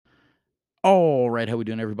All right, how we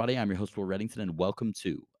doing, everybody? I'm your host, Will Reddington, and welcome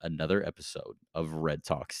to another episode of Red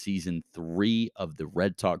Talk. Season 3 of the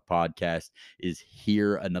Red Talk podcast is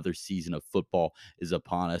here. Another season of football is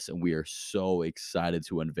upon us, and we are so excited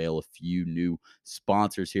to unveil a few new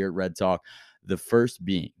sponsors here at Red Talk. The first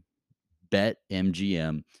being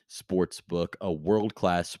BetMGM Sportsbook, a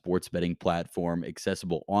world-class sports betting platform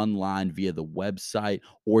accessible online via the website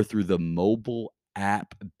or through the mobile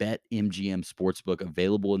app. BetMGM Sportsbook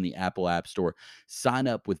available in the Apple App Store. Sign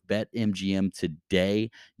up with BetMGM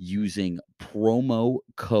today using promo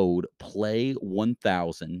code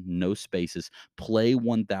PLAY1000, no spaces,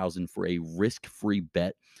 PLAY1000 for a risk-free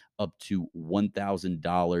bet up to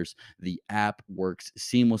 $1,000. The app works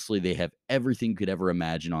seamlessly. They have everything you could ever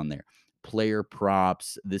imagine on there: player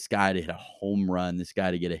props, this guy to hit a home run, this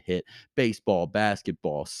guy to get a hit, baseball,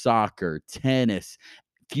 basketball, soccer, tennis,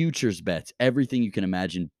 futures bets, everything you can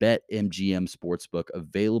imagine. BetMGM Sportsbook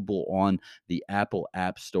available on the Apple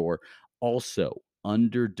App Store. Also,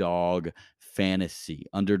 Underdog Fantasy.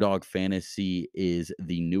 Underdog Fantasy is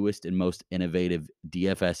the newest and most innovative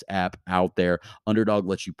DFS app out there. Underdog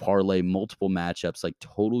lets you parlay multiple matchups like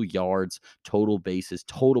total yards, total bases,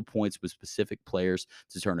 total points with specific players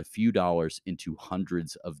to turn a few dollars into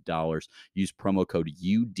hundreds of dollars. Use promo code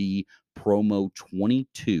UD promo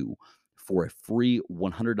 22 for a free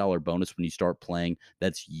 $100 bonus when you start playing.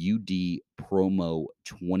 That's UD promo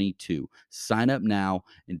 22. Sign up now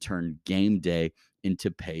and turn game day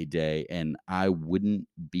into payday. And I wouldn't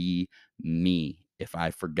be me if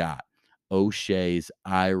I forgot O'Shea's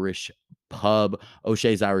Irish Pub.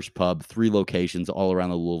 O'Shea's Irish Pub, 3 locations all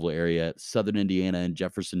around the Louisville area: Southern Indiana and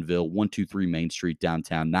Jeffersonville, 123 Main Street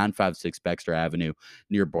downtown, 956 Baxter Avenue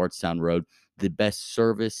near Bardstown Road. The best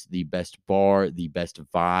service, the best bar, the best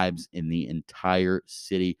vibes in the entire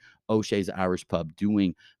city. O'Shea's Irish Pub,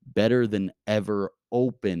 doing better than ever,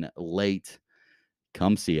 open late.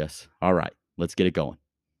 Come see us. All right, let's get it going.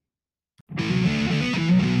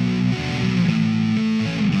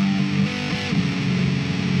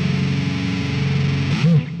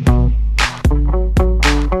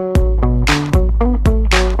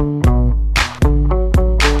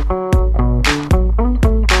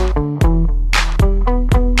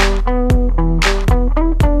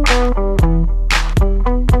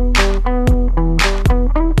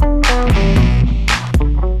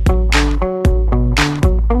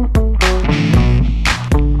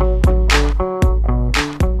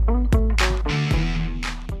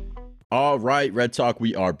 All right, Red Talk,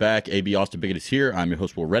 we are back. AB Austin Biggett is here. I'm your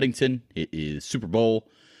host, Will Reddington. It is Super Bowl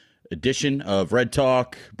edition of Red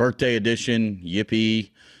Talk, birthday edition.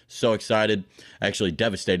 Yippee. So excited. Actually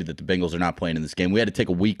devastated that the Bengals are not playing in this game. We had to take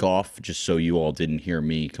a week off just so you all didn't hear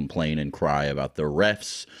me complain and cry about the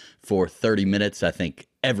refs for 30 minutes. I think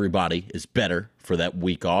everybody is better for that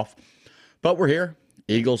week off. But we're here.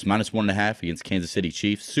 Eagles -1.5 against Kansas City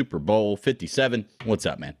Chiefs. Super Bowl 57. What's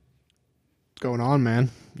up, man? Going on,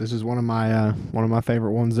 man? This is one of my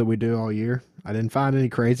favorite ones that we do all year. I didn't find any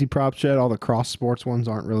crazy props yet. All the cross sports ones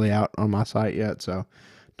aren't really out on my site yet, so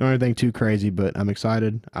don't anything too crazy. But I'm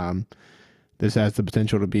excited. This has the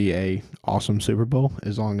potential to be a awesome Super Bowl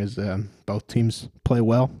as long as both teams play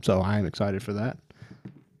well. So I am excited for that.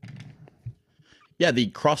 Yeah, the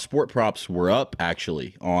cross-sport props were up,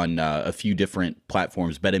 actually, on a few different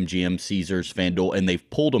platforms: BetMGM, Caesars, FanDuel, and they've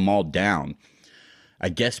pulled them all down. I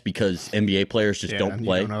guess because NBA players just don't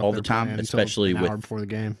play all the time, especially an hour with before the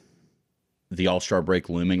game. The All-Star break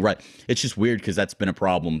looming. Right. It's just weird because that's been a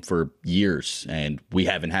problem for years, and we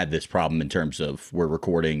haven't had this problem in terms of we're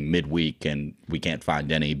recording midweek and we can't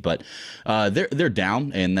find any. But they're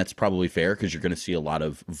down, and that's probably fair because you're going to see a lot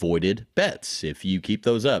of voided bets if you keep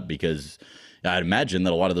those up, because I'd imagine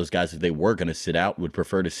that a lot of those guys, if they were going to sit out, would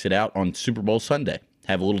prefer to sit out on Super Bowl Sunday,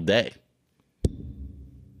 have a little day.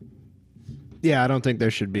 Yeah, I don't think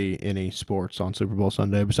there should be any sports on Super Bowl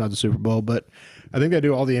Sunday besides the Super Bowl, but I think they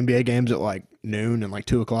do all the NBA games at like noon and like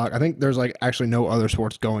 2 o'clock. I think there's like actually no other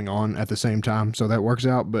sports going on at the same time, so that works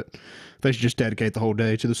out, but they should just dedicate the whole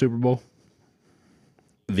day to the Super Bowl.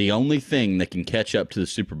 The only thing that can catch up to the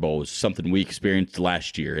Super Bowl is something we experienced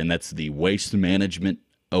last year, and that's the Waste Management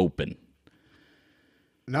Open.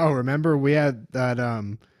 No, remember we had that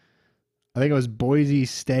I think it was Boise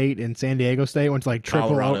State and San Diego State went to like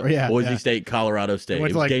triple over. Yeah, Boise State, Colorado State. It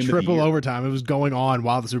went to like triple overtime. It was going on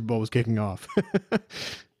while the Super Bowl was kicking off.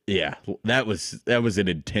 Yeah, that was an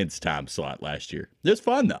intense time slot last year. It was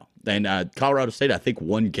fun though, and Colorado State I think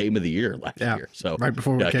won Game of the Year last year. So right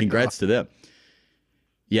before congrats to them.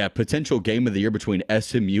 Yeah, potential game of the year between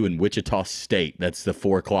SMU and Wichita State. That's the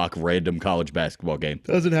 4 o'clock random college basketball game.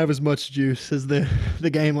 Doesn't have as much juice as the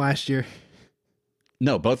game last year.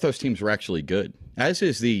 No, both those teams were actually good, as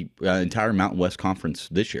is the entire Mountain West Conference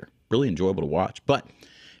this year. Really enjoyable to watch. But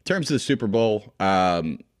in terms of the Super Bowl,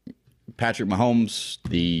 Patrick Mahomes,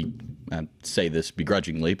 I say this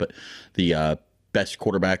begrudgingly, but the best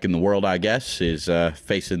quarterback in the world, I guess, is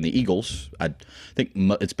facing the Eagles. I think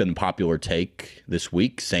it's been a popular take this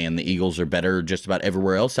week saying the Eagles are better just about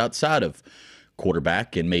everywhere else outside of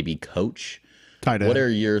quarterback and maybe coach. Tight end. What are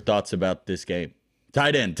your thoughts about this game?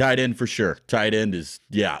 Tight end for sure. Tight end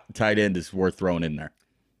is worth throwing in there.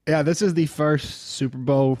 Yeah, this is the first Super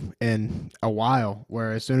Bowl in a while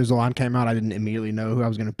where as soon as the line came out, I didn't immediately know who I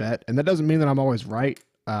was going to bet. And that doesn't mean that I'm always right.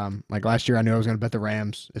 Like last year, I knew I was going to bet the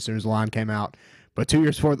Rams as soon as the line came out. But 2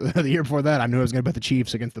 years before, the year before that, I knew I was going to bet the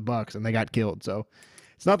Chiefs against the Bucks, and they got killed. So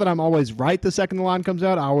it's not that I'm always right the second the line comes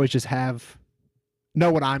out. I always just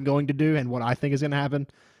know what I'm going to do and what I think is going to happen.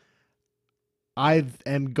 I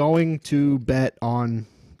am going to bet on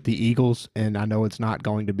the Eagles, and I know it's not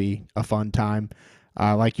going to be a fun time.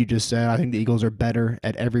 Like you just said, I think the Eagles are better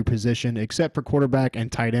at every position except for quarterback and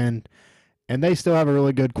tight end, and they still have a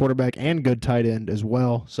really good quarterback and good tight end as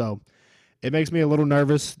well. So it makes me a little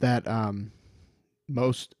nervous that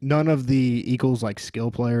none of the Eagles like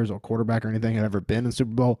skill players or quarterback or anything have ever been in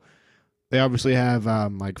Super Bowl. They obviously have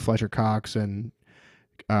like Fletcher Cox and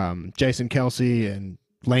Jason Kelsey and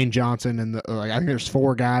Lane Johnson, and I think there's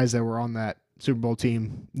 4 guys that were on that Super Bowl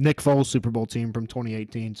team, Nick Foles Super Bowl team from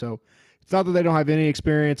 2018. So it's not that they don't have any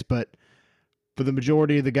experience, but for the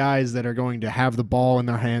majority of the guys that are going to have the ball in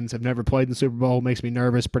their hands have never played in the Super Bowl. It makes me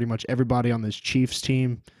nervous. Pretty much everybody on this Chiefs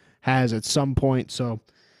team has at some point. So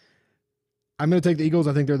I'm going to take the Eagles.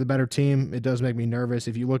 I think they're the better team. It does make me nervous.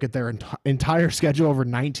 If you look at their entire schedule over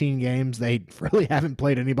 19 games, they really haven't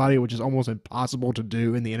played anybody, which is almost impossible to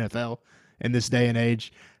do in the NFL in this day and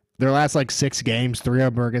age. Their last 6 games, 3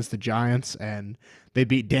 of them are against the Giants, and they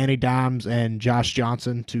beat Danny Dimes and Josh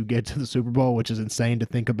Johnson to get to the Super Bowl, which is insane to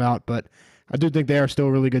think about. But I do think they are still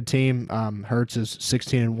a really good team. Hurts is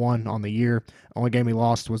 16-1 on the year. Only game he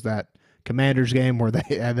lost was that Commanders game where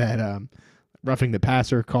they had that roughing the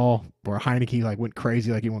passer call where Heineke went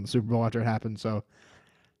crazy like he won the Super Bowl after it happened. So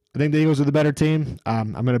I think the Eagles are the better team.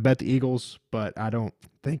 I'm going to bet the Eagles, but I don't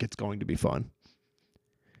think it's going to be fun.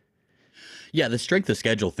 Yeah, the strength of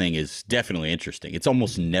schedule thing is definitely interesting. It's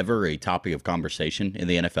almost never a topic of conversation in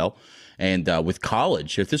the NFL. And with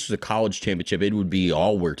college, if this was a college championship, it would be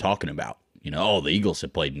all we're talking about. The Eagles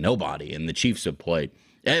have played nobody, and the Chiefs have played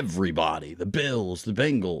everybody. The Bills, the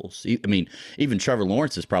Bengals. I mean, even Trevor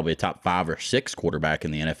Lawrence is probably a top 5 or 6 quarterback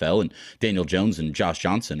in the NFL, and Daniel Jones and Josh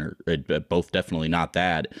Johnson are both definitely not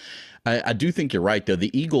that. I do think you're right, though.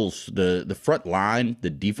 The Eagles, the front line, the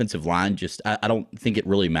defensive line, I don't think it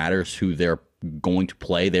really matters who they're going to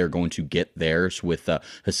play. They're going to get theirs with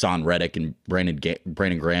Hassan Reddick and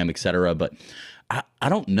Brandon Graham, et cetera. But I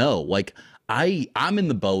don't know. I'm in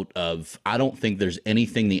the boat of I don't think there's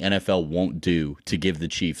anything the NFL won't do to give the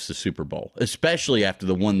Chiefs a Super Bowl, especially after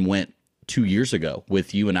the one went 2 years ago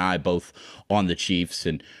with you and I both on the Chiefs,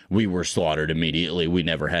 and we were slaughtered immediately. We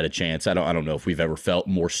never had a chance. I don't know if we've ever felt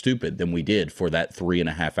more stupid than we did for that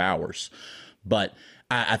 3.5 hours. But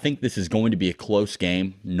I think this is going to be a close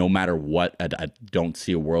game no matter what. I don't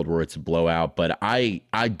see a world where it's a blowout, but I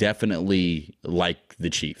definitely like the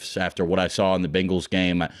Chiefs. After what I saw in the Bengals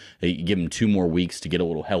game, they give them 2 more weeks to get a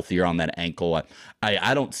little healthier on that ankle.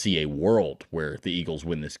 I don't see a world where the Eagles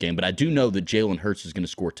win this game, but I do know that Jalen Hurts is going to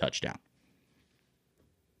score a touchdown.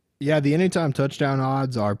 Yeah, the anytime touchdown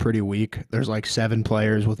odds are pretty weak. There's 7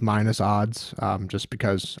 players with minus odds, just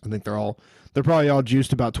because I think they're probably all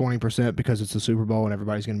juiced about 20% because it's the Super Bowl and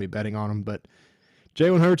everybody's going to be betting on them. But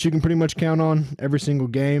Jalen Hurts, you can pretty much count on every single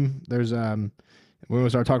game. There's when we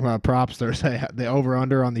start talking about props, there's the over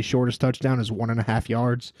under on the shortest touchdown is 1.5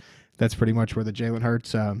 yards. That's pretty much where the Jalen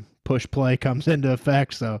Hurts push play comes into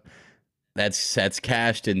effect. So that's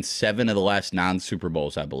cashed in 7 of the last 9 Super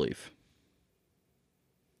Bowls, I believe.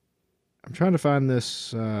 I'm trying to find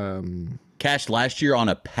this. Cashed last year on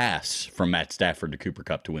a pass from Matt Stafford to Cooper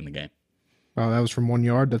Kupp to win the game. Oh, that was from 1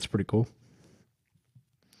 yard? That's pretty cool.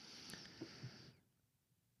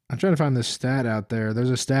 I'm trying to find this stat out there.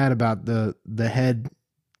 There's a stat about the head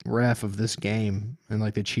ref of this game and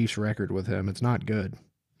the Chiefs record with him. It's not good.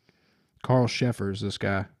 Carl Sheffers, this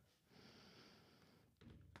guy.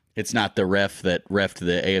 It's not the ref that refed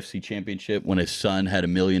the AFC Championship when his son had $1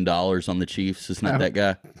 million on the Chiefs. It's not that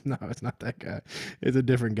guy. No, it's not that guy. It's a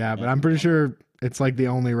different guy, but I'm pretty sure it's the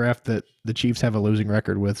only ref that the Chiefs have a losing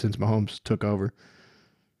record with since Mahomes took over.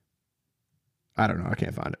 I don't know. I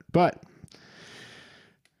can't find it, but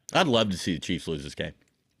I'd love to see the Chiefs lose this game.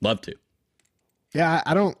 Love to. Yeah,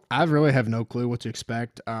 I really have no clue what to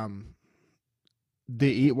expect.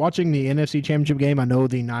 watching the NFC Championship game, I know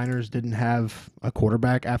the Niners didn't have a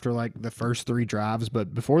quarterback after like the first 3 drives,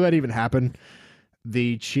 but before that even happened,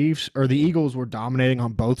 the Eagles were dominating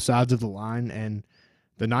on both sides of the line, and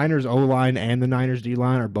the Niners O-line and the Niners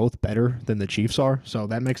D-line are both better than the Chiefs are. So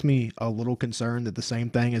that makes me a little concerned that the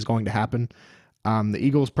same thing is going to happen. The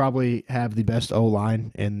Eagles probably have the best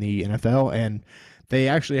O-line in the NFL, and they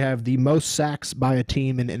actually have the most sacks by a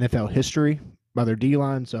team in NFL history by their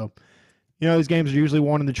D-line. So, these games are usually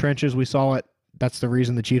won in the trenches. We saw it. That's the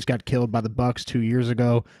reason the Chiefs got killed by the Bucs 2 years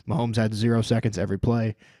ago. Mahomes had 0 seconds every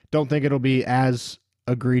play. Don't think it'll be as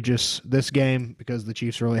egregious this game because the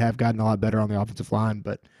Chiefs really have gotten a lot better on the offensive line.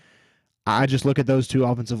 But I just look at those 2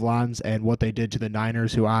 offensive lines and what they did to the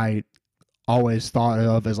Niners, who I always thought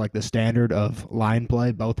of as like the standard of line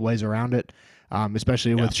play both ways around it,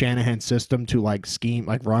 especially with Shanahan's system to like scheme,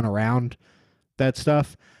 like run around that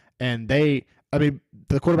stuff. And the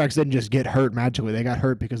quarterbacks didn't just get hurt magically. They got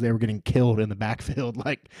hurt because they were getting killed in the backfield.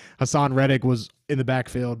 Like Hassan Reddick was in the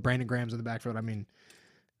backfield. Brandon Graham's in the backfield.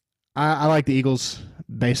 I like the Eagles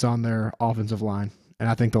based on their offensive line, and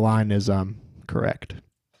I think the line is correct.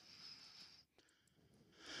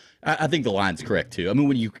 I think the line's correct, too.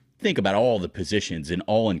 When you think about all the positions and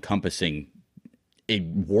all-encompassing a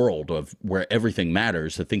world of where everything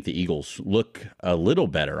matters, I think the Eagles look a little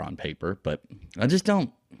better on paper, but I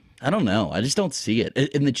don't know. I just don't see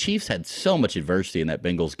it. And the Chiefs had so much adversity in that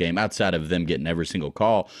Bengals game outside of them getting every single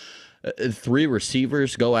call. 3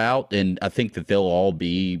 receivers go out, and I think that they'll all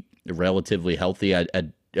be relatively healthy. Are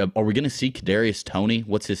we going to see Kadarius Toney?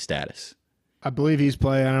 What's his status? I believe he's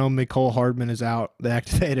playing. I know Mecole Hardman is out. They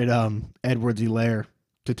activated Edwards-Helaire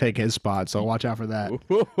to take his spot, so watch out for that.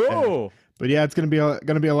 But yeah, it's going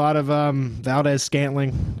to be a lot of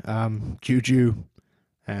Valdez-Scantling, Juju,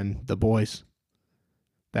 and the boys.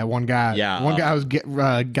 That one guy, who's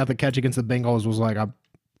got the catch against the Bengals was like a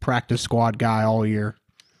practice squad guy all year.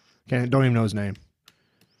 Don't even know his name.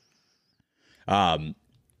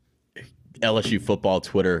 LSU football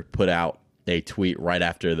Twitter put out a tweet right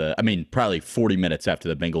after probably 40 minutes after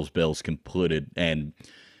the Bengals-Bills concluded, and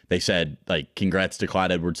they said, like, congrats to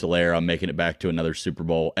Clyde Edwards-Helaire on making it back to another Super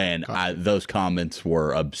Bowl, and those comments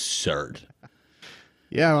were absurd.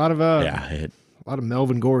 Yeah, a lot of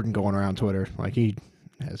Melvin Gordon going around Twitter. Like, he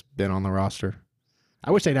has been on the roster. I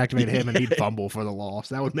wish they'd activate him and he'd fumble for the loss.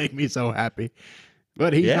 That would make me so happy.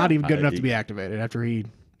 But he's not even good enough to be activated after he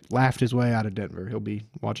laughed his way out of Denver. He'll be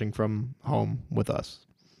watching from home with us.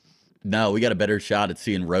 No, we got a better shot at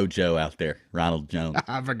seeing Rojo out there, Ronald Jones.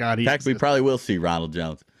 I forgot he. In fact, we probably will see Ronald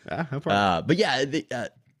Jones. No problem. But yeah,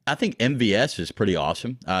 I think MVS is pretty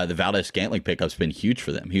awesome. The Valdez-Scantling pickup's been huge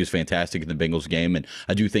for them. He was fantastic in the Bengals game, and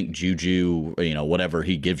I do think Juju, whatever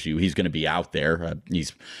he gives you, he's going to be out there.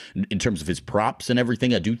 He's, in terms of his props and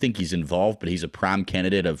everything, I do think he's involved, but he's a prime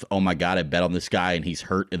candidate of, oh my God, I bet on this guy, and he's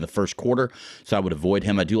hurt in the first quarter, so I would avoid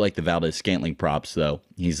him. I do like the Valdez-Scantling props, though.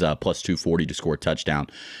 He's plus 240 to score a touchdown.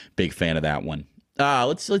 Big fan of that one.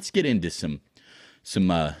 Let's get into some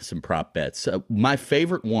prop bets. My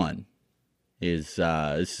favorite one is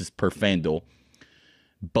this is per FanDuel.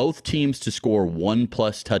 Both teams to score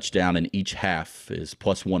 1+ touchdown in each half is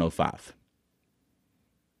plus 105.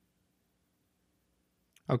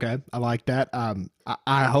 Okay, I like that.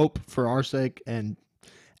 I hope for our sake and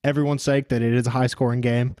everyone's sake that it is a high-scoring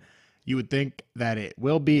game. You would think that it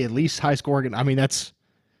will be at least high-scoring. That's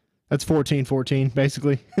 14-14,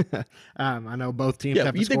 basically. I know both teams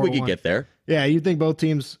have to score. You think we could get there? Yeah, you think both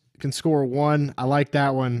teams can score 1. I like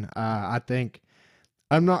that one. I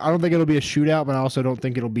don't think it'll be a shootout, but I also don't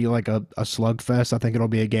think it'll be like a slugfest. I think it'll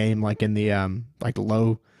be a game like in the like the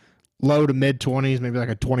low to mid 20s, maybe like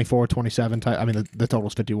a 24-27 type. The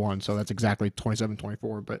total's 51, so that's exactly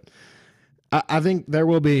 27-24. But I think there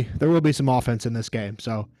will be some offense in this game.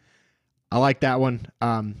 So I like that one.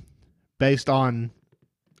 Based on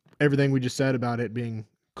everything we just said about it being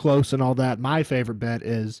close and all that, my favorite bet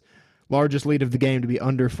is largest lead of the game to be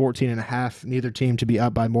under 14.5. Neither team to be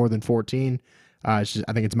up by more than 14. I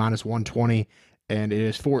think it's minus 120, and it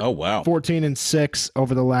is 14-6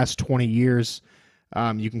 over the last 20 years.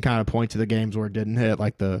 You can kind of point to the games where it didn't hit,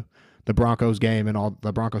 like the Broncos game and all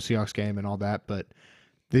the Broncos Seahawks game and all that. But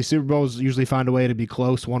the Super Bowls usually find a way to be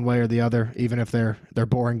close one way or the other, even if they're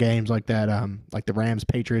boring games like that. Like the Rams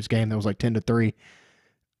Patriots game that was like 10-3.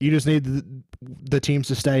 You just need the teams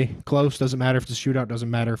to stay close. Doesn't matter if it's a shootout. Doesn't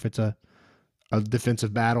matter if it's a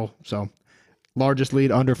defensive battle. So largest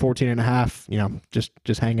lead under 14.5.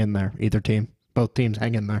 Just hang in there. Either team, both teams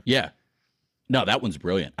hang in there. Yeah. No, that one's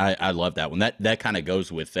brilliant. I love that one. That kind of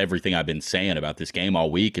goes with everything I've been saying about this game all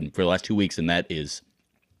week and for the last 2 weeks, and that is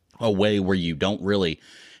a way where you don't really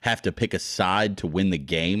have to pick a side to win the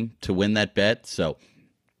game to win that bet. So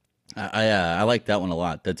I like that one a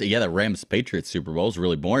lot. That's the Rams Patriots Super Bowl is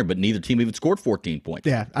really boring, but neither team even scored 14 points.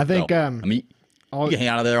 Yeah, I think. So, I mean, you can hang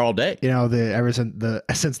out of there all day. You know, ever since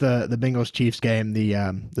the Bengals Chiefs game,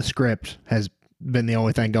 the script has been the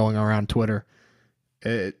only thing going around Twitter.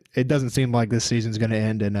 It doesn't seem like this season's going to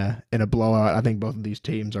end in a blowout. I think both of these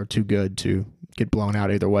teams are too good to get blown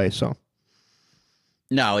out either way. So.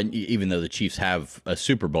 No, and even though the Chiefs have a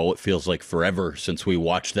Super Bowl, it feels like forever since we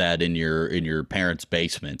watched that in your parents'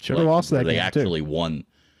 basement. Should have lost that They game actually too. Won.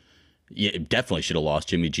 Yeah, definitely should have lost.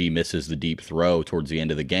 Jimmy G misses the deep throw towards the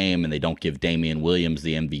end of the game, and they don't give Damian Williams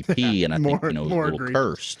the MVP, and I think it was a little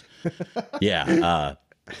cursed. Yeah,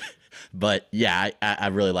 but yeah, I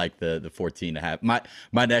really like the 14.5.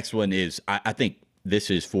 My next one is I think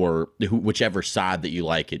this is for whichever side that you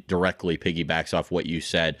like. It directly piggybacks off what you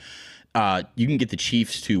said. You can get the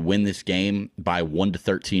Chiefs to win this game by 1 to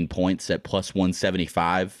 13 points at plus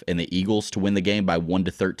 175, and the Eagles to win the game by 1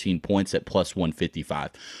 to 13 points at plus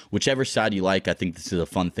 155. Whichever side you like, I think this is a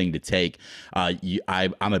fun thing to take.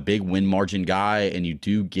 I'm a big win margin guy, and you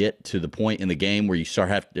do get to the point in the game where you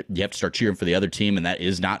have to start cheering for the other team, and that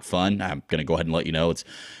is not fun. I'm going to go ahead and let you know it's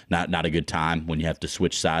not a good time when you have to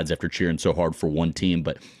switch sides after cheering so hard for one team.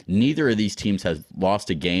 But neither of these teams has lost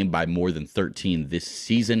a game by more than 13 this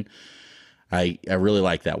season. I really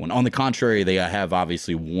like that one. On the contrary, they have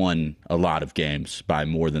obviously won a lot of games by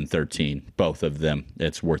more than 13, both of them.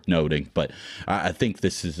 It's worth noting. But I think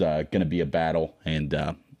this is going to be a battle, and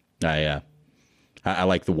I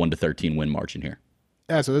like the 1 to 13 win margin here.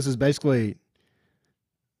 Yeah, so this is basically,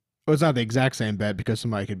 well, it's not the exact same bet because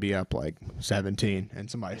somebody could be up like 17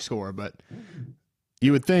 and somebody score, but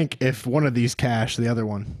you would think if one of these cash, the other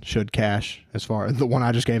one should cash. As far as the one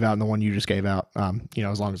I just gave out and the one you just gave out,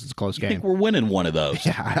 as long as it's a close game. I think we're winning one of those.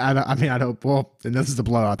 Yeah, I mean, I hope. Well, and this is a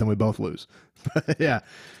blowout, then we both lose. But yeah,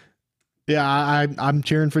 I'm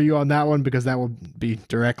cheering for you on that one because that will be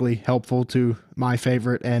directly helpful to my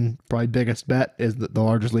favorite and probably biggest bet is the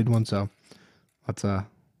largest lead one. So let's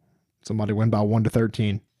somebody win by 1 to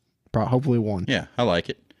 13, hopefully 1. Yeah, I like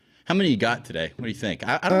it. How many you got today? What do you think?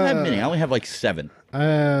 I don't have many. I only have like 7.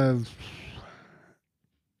 I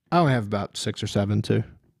only have about 6 or 7 too.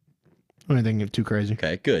 Anything too crazy.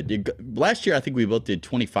 Okay, good. Last year, I think we both did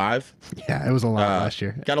 25. Yeah, it was a lot last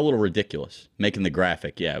year. Got a little ridiculous making the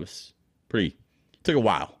graphic. Yeah, it was pretty. It took a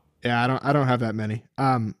while. Yeah, I don't have that many.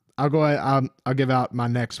 I'll go ahead. I'll give out my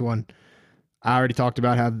next one. I already talked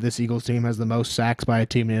about how this Eagles team has the most sacks by a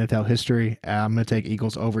team in NFL history. I'm going to take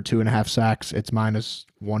Eagles over 2.5 sacks. It's minus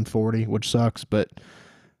 140, which sucks, but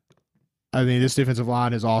I mean this defensive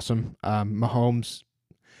line is awesome. Mahomes,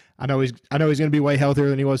 I know he's going to be way healthier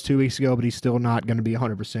than he was 2 weeks ago, but he's still not going to be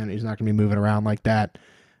 100%. He's not going to be moving around like that.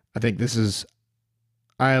 I think this is.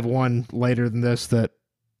 I have one later than this that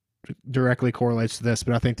directly correlates to this,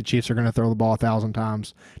 but I think the Chiefs are going to throw the ball 1,000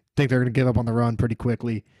 times. I think they're going to give up on the run pretty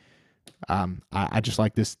quickly. I just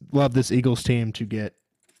love this Eagles team to get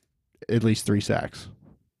at least 3 sacks.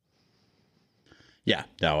 Yeah,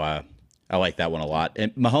 no, I like that one a lot.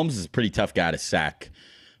 And Mahomes is a pretty tough guy to sack,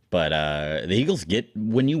 but the Eagles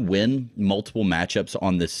when you win multiple matchups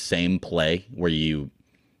on the same play where you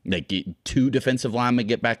get 2 defensive linemen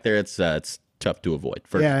get back there, it's tough to avoid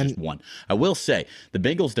for just one. I will say the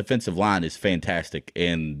Bengals defensive line is fantastic,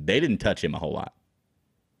 and they didn't touch him a whole lot.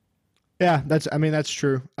 Yeah, that's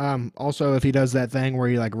true. Also, if he does that thing where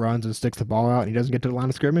he runs and sticks the ball out and he doesn't get to the line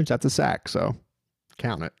of scrimmage, that's a sack. So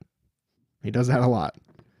count it. He does that a lot.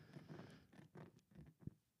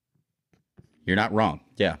 You're not wrong.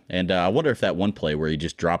 Yeah. And I wonder if that one play where he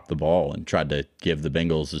just dropped the ball and tried to give the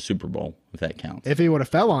Bengals the Super Bowl, if that counts. If he would have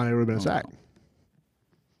fell on it, it would have been a sack.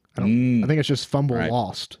 I think it's just fumble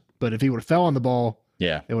lost. But if he would have fell on the ball,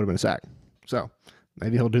 it would have been a sack. So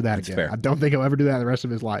maybe he'll do that again. Fair. I don't think he'll ever do that the rest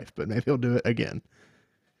of his life, but maybe he'll do it again.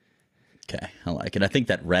 Okay, I like it. I think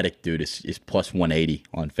that Reddick dude is plus 180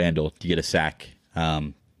 on FanDuel to get a sack.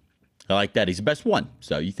 I like that. He's the best one,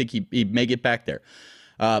 so you think he may get back there.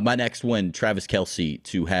 My next one, Travis Kelce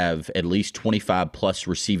to have at least 25 plus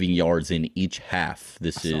receiving yards in each half.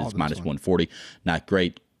 This is minus 140. Not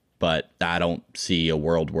great, but I don't see a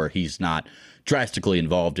world where he's not drastically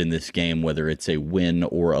involved in this game, whether it's a win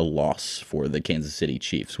or a loss for the Kansas City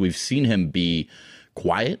Chiefs. We've seen him be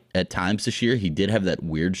quiet at times this year. He did have that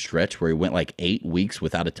weird stretch where he went like 8 weeks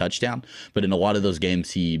without a touchdown, but in a lot of those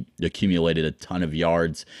games, he accumulated a ton of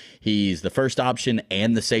yards. He's the first option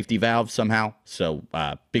and the safety valve somehow, so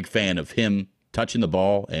big fan of him touching the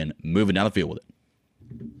ball and moving down the field with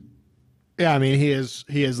it. Yeah, I mean, he is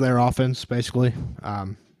their offense, basically.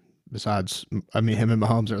 Besides, I mean, him and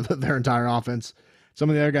Mahomes are their entire offense. Some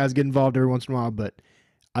of the other guys get involved every once in a while, but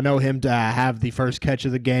I know him to have the first catch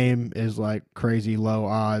of the game is like crazy low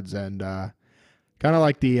odds, and kind of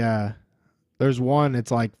like there's one.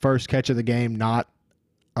 It's like first catch of the game, not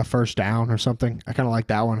a first down or something. I kind of like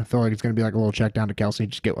that one. I feel like it's going to be like a little check down to Kelsey,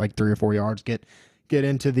 just get like 3 or 4 yards, get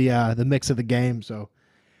into the mix of the game. So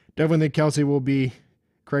definitely think Kelsey will be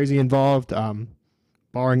crazy involved.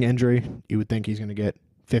 Barring injury, you would think he's going to get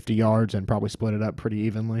 50 yards and probably split it up pretty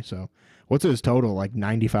evenly. So what's his total? Like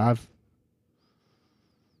 95?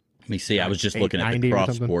 Let me see. I was just looking at the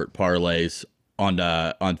cross sport parlays on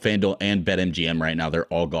FanDuel and BetMGM right now. They're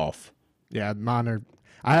all golf. Yeah, mine are.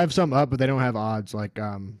 I have some up, but they don't have odds. Like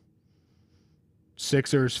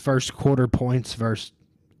Sixers first quarter points versus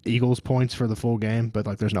Eagles points for the full game, but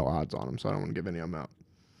like there's no odds on them, so I don't want to give any of them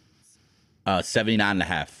out.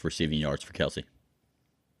 79.5 receiving yards for Kelsey.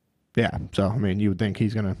 Yeah, so I mean, you would think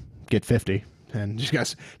he's gonna get 50, and just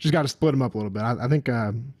got to split him up a little bit. I think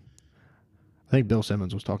Bill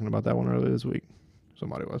Simmons was talking about that one earlier this week.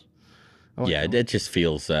 Somebody was. Yeah, it just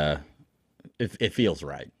feels it feels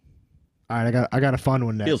right. All right, I got a fun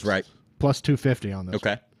one next. Feels right. Plus 250 on this.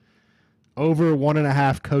 Okay. Over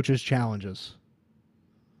 1.5 coaches challenges.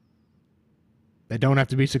 They don't have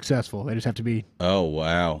to be successful. They just have to be. Oh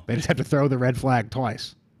wow. They just have to throw the red flag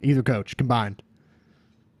twice. Either coach combined.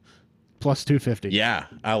 Plus 250. Yeah,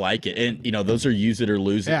 I like it, and those are use it or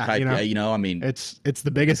lose it type. I mean, it's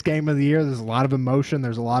the biggest game of the year. There's a lot of emotion.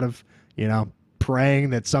 There's a lot of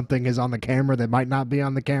praying that something is on the camera that might not be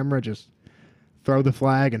on the camera. Just throw the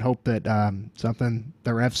flag and hope that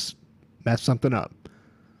the refs mess something up.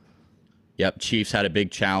 Yep, Chiefs had a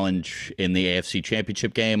big challenge in the AFC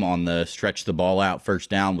Championship game on the stretch the ball out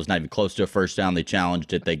first down. Was not even close to a first down. They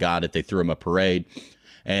challenged it. They got it. They threw him a parade,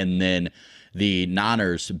 and then the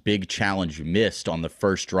Niners' big challenge missed on the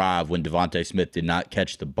first drive when Devontae Smith did not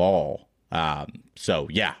catch the ball. Both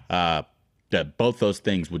those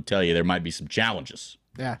things would tell you there might be some challenges.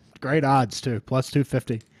 Yeah, great odds too. Plus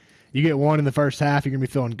 250. You get one in the first half, you're going to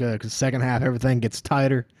be feeling good because the second half, everything gets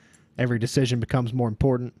tighter. Every decision becomes more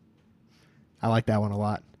important. I like that one a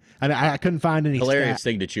lot. I couldn't find any hilarious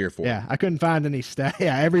thing to cheer for. Yeah, I couldn't find any stat.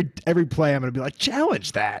 Yeah, every play I'm going to be like,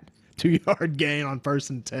 challenge that. 2-yard gain on 1st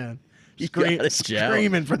and 10.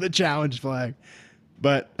 Screaming for the challenge flag.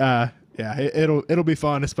 But it'll be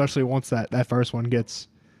fun, especially once that first one gets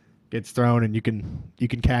thrown and you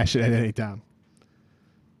can cash it at any time.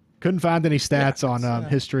 Couldn't find any stats on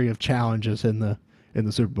history of challenges in the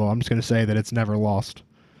Super Bowl. I'm just going to say that it's never lost.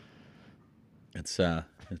 It's a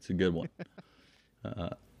good one.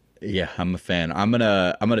 Yeah, I'm a fan. I'm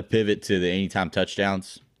gonna pivot to the anytime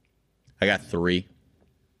touchdowns. I got 3.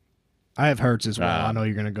 I have Hurts as well. I know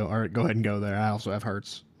you're going to go. All right, go ahead and go there. I also have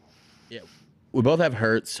Hurts. Yeah, we both have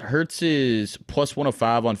Hurts. Hurts is plus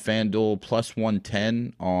 105 on FanDuel, plus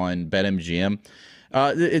 110 on BetMGM.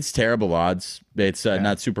 It's terrible odds. It's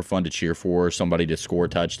not super fun to cheer for somebody to score a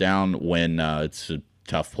touchdown when it's a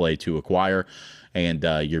tough play to acquire, and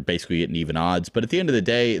you're basically getting even odds. But at the end of the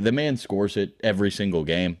day, the man scores it every single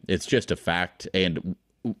game. It's just a fact, and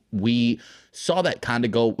we saw that kind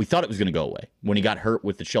of go. We thought it was going to go away when he got hurt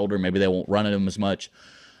with the shoulder. Maybe they won't run at him as much.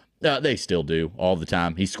 They still do all the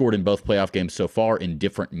time. He scored in both playoff games so far in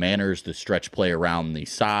different manners. The stretch play around the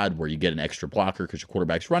side where you get an extra blocker because your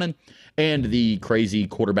quarterback's running, and the crazy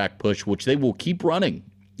quarterback push, which they will keep running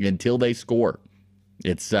until they score.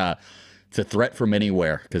 It's a threat from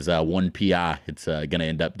anywhere because one PI, it's going to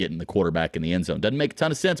end up getting the quarterback in the end zone. Doesn't make a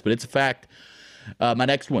ton of sense, but it's a fact. My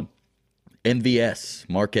next one. MVS,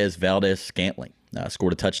 Marquez Valdez-Scantling,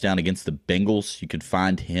 scored a touchdown against the Bengals. You can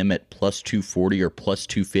find him at plus 240 or plus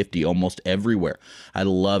 250 almost everywhere. I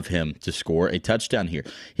love him to score a touchdown here.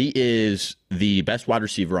 He is the best wide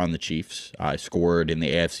receiver on the Chiefs. Scored in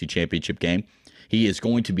the AFC Championship game. He is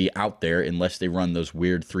going to be out there unless they run those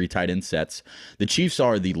weird 3 tight end sets. The Chiefs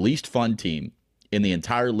are the least fun team in the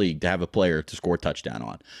entire league to have a player to score a touchdown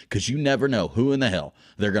on because you never know who in the hell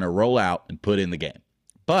they're going to roll out and put in the game.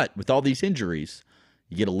 But with all these injuries,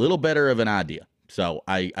 you get a little better of an idea. So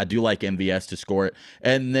I do like MVS to score it.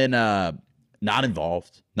 And then not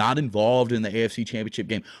involved in the AFC Championship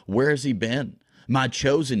game. Where has he been? My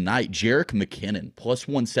chosen knight, Jerick McKinnon, plus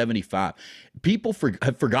 175. People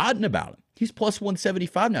have forgotten about him. He's plus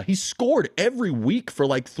 175 now. He's scored every week for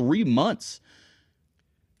like 3 months.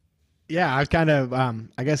 Yeah, I kind of,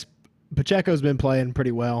 I guess Pacheco's been playing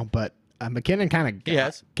pretty well, but McKinnon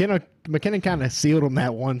kind of sealed him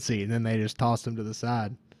that 1 seed, and then they just tossed him to the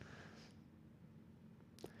side.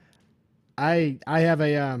 I have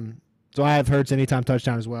a so I have Hurts anytime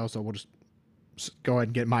touchdown as well. So we'll just go ahead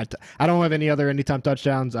and get my. I don't have any other anytime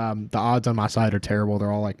touchdowns. The odds on my side are terrible.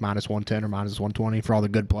 They're all like -110 or -120 for all the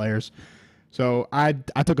good players. So I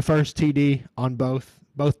took a first TD on both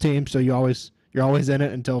teams. So you're always in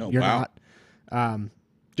it until you're not.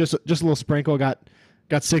 Just a little sprinkle. Got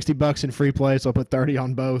 $60 in free play, so I'll put 30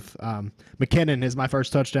 on both. McKinnon is my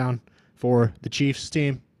first touchdown for the Chiefs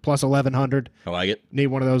team, plus 1,100. I like it. Need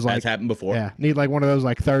one of those, like, that's happened before. Yeah, need like one of those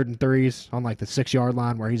like 3rd and 3s on like the 6-yard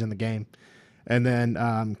line where he's in the game. And then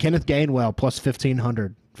Kenneth Gainwell plus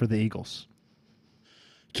 1,500 for the Eagles.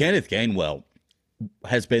 Kenneth Gainwell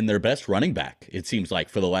has been their best running back, it seems like,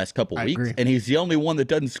 for the last couple weeks. Agree. And he's the only one that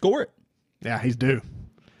doesn't score it. Yeah, he's due.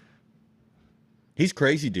 He's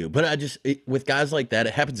crazy, dude. But with guys like that,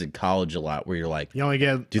 it happens in college a lot where you're like, you only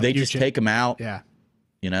get do they just take him out? Yeah.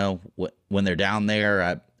 You know, when they're down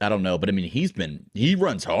there, I don't know. But I mean, he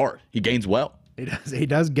runs hard. He gains well. He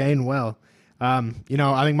does gain well. I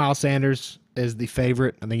think Miles Sanders is the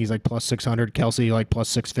favorite. I think he's like plus 600. Kelsey like plus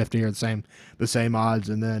 650 are the same odds.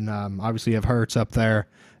 And then obviously you have Hurts up there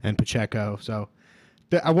and Pacheco. So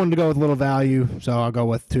I wanted to go with a little value. So I'll go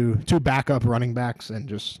with two backup running backs and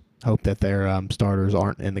just hope that their starters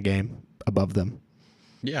aren't in the game above them.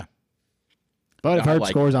 Yeah. But if Hurts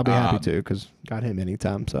scores, I'll be happy too, because got him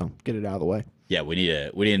anytime. So get it out of the way. Yeah, we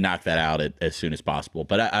need to knock that out as soon as possible.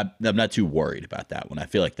 But I'm not too worried about that one. I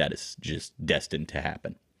feel like that is just destined to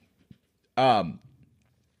happen.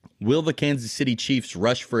 Will the Kansas City Chiefs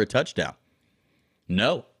rush for a touchdown?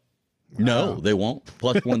 No. No, they won't.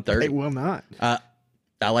 Plus 130. They will not.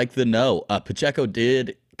 I like the no. Pacheco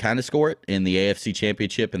did kind of score it in the AFC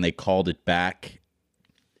Championship, and they called it back.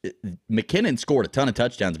 McKinnon scored a ton of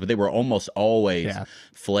touchdowns, but they were almost always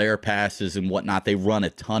flare passes and whatnot. They run a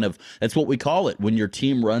ton of – that's what we call it. When your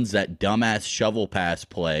team runs that dumbass shovel pass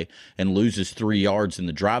play and loses 3 yards and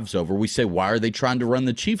the drive's over, we say, why are they trying to run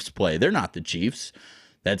the Chiefs play? They're not the Chiefs.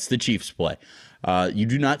 That's the Chiefs play. You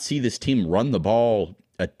do not see this team run the ball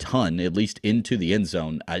a ton, at least into the end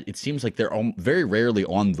zone. It seems like they're very rarely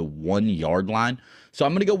on the 1 yard line. So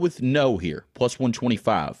I'm going to go with no here, plus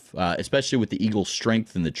 125, especially with the Eagles'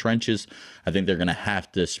 strength in the trenches. I think they're going to have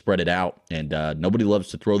to spread it out, and nobody loves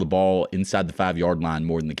to throw the ball inside the 5 yard line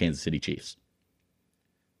more than the Kansas City Chiefs.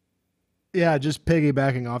 Yeah, just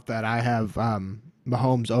piggybacking off that, I have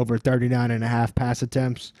Mahomes over 39.5 pass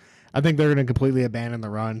attempts. I think they're going to completely abandon the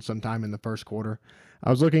run sometime in the first quarter. I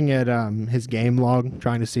was looking at his game log,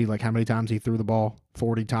 trying to see like how many times he threw the ball,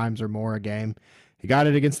 40 times or more a game. He got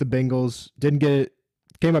it against the Bengals, didn't get it,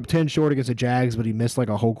 came up 10 short against the Jags, but he missed like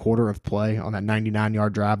a whole quarter of play on that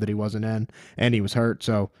 99-yard drive that he wasn't in, and he was hurt.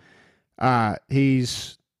 So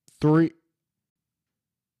he's 4-3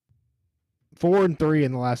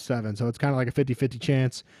 in the last 7, so it's kind of like a 50-50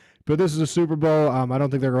 chance. But this is a Super Bowl. I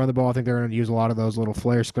don't think they're going to run the ball. I think they're going to use a lot of those little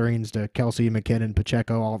flare screens to Kelsey, McKinnon,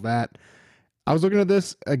 Pacheco, all of that. I was looking at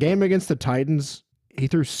this, a game against the Titans, he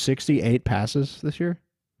threw 68 passes this year.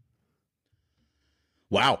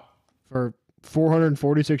 Wow. For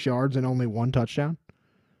 446 yards and only 1 touchdown.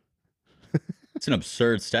 It's an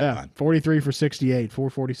absurd stat line. 43 for 68,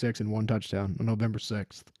 446 and 1 touchdown on November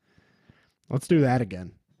 6th. Let's do that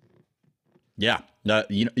again. Yeah. No,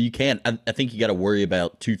 you can. I think you got to worry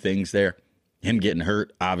about 2 things there. Him getting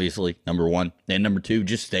hurt, obviously, number 1. And number 2,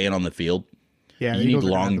 just staying on the field. Yeah, you need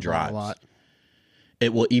long drives.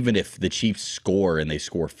 It will, even if the Chiefs score and they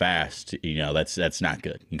score fast, that's not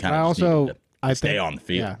good. You kind of stay on the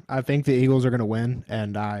field. Yeah, I think the Eagles are going to win,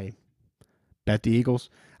 and I bet the Eagles.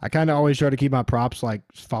 I kind of always try to keep my props like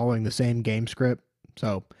following the same game script.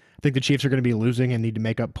 So I think the Chiefs are going to be losing and need to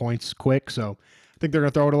make up points quick. So I think they're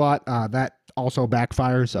going to throw it a lot. That also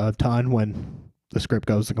backfires a ton when the script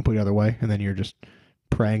goes the complete other way, and then you're just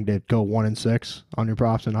praying to go 1-6 on your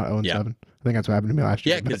props and not 0-7. I think that's what happened to me last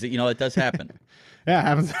year. Yeah, because it does happen.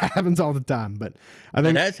 Yeah, it happens all the time. But I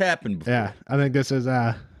think it has happened before. Yeah, I think this is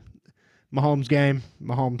Mahomes' game.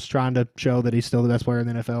 Mahomes trying to show that he's still the best player in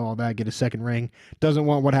the NFL, all that, get a second ring. Doesn't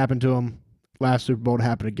want what happened to him last Super Bowl to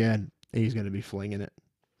happen again. He's going to be flinging it.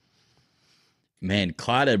 Man,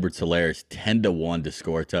 Clyde Edwards-Helaire is 10-1 to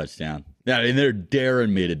score a touchdown. I mean, they're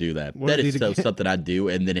daring me to do that. That is something I do,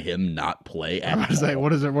 and then him not play at all. I was say,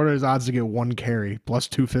 what are his odds to get 1 carry plus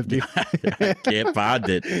 250? I can't find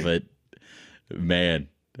it, but man,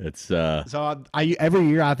 it's So I every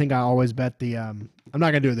year I think I always bet the I'm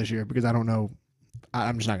not gonna do it this year because I don't know.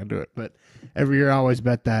 I'm just not gonna do it. But every year I always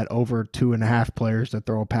bet that over 2.5 players to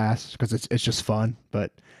throw a pass because it's just fun.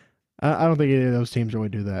 But I don't think any of those teams really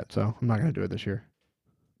do that, so I'm not gonna do it this year.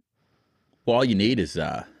 Well, all you need is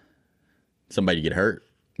somebody to get hurt,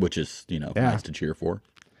 which is nice to cheer for.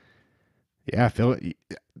 Yeah, Philly.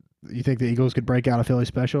 You think the Eagles could break out a Philly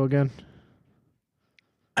special again?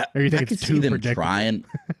 Or you think I it's could see too them predictable? trying.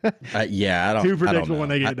 Yeah, I don't. Too I don't predictable know. when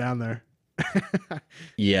they get down there.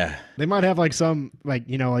 Yeah, They might have like some like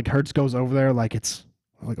Hertz goes over there like it's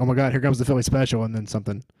like, oh my god, here comes the Philly special, and then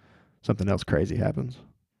something else crazy happens.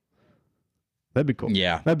 That'd be cool.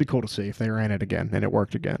 yeah. That'd be cool to see if they ran it again and it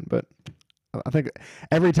worked again. But I think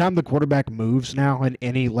every time the quarterback moves now in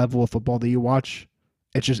any level of football that you watch,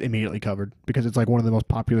 it's just immediately covered because it's like one of the most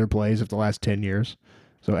popular plays of the last 10 years.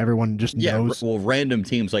 So everyone just Yeah, knows. well, random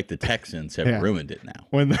teams like the Texans have Yeah. ruined it now.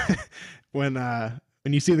 When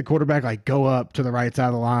when you see the quarterback like go up to the right side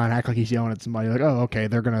of the line, act like he's yelling at somebody, like, oh, okay,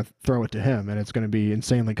 they're gonna throw it to him, and it's gonna be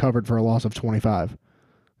insanely covered for a loss of 25.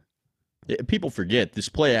 People forget this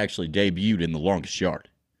play actually debuted in the longest yard.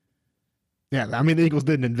 Yeah, I mean the Eagles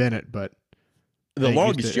didn't invent it, but The they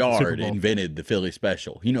longest used it in the Super yard Bowl. invented the Philly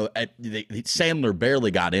special. You know, Sandler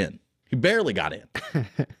barely got in. He barely got in.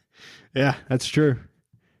 Yeah, that's true.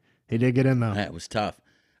 He did get in though. That was tough.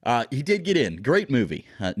 He did get in. Great movie.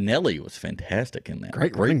 Nelly was fantastic in that.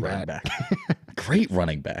 Great running back. Great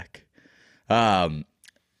running back.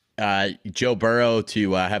 Joe Burrow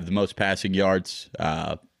to have the most passing yards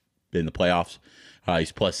in the playoffs.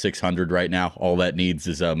 He's plus 600 right now. All that needs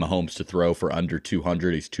is Mahomes to throw for under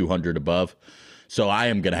 200. He's 200 above. So I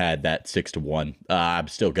am going to add that 6-1. I'm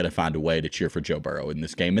still going to find a way to cheer for Joe Burrow in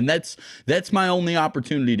this game. And that's my only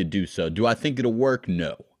opportunity to do so. Do I think it'll work?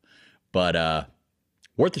 No. But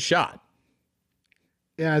worth a shot.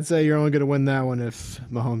 Yeah, I'd say you're only going to win that one if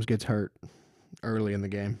Mahomes gets hurt early in the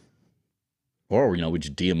game. Or, we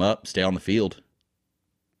just D him up, stay on the field.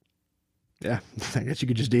 Yeah, I guess you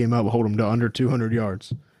could just D him up, hold him to under 200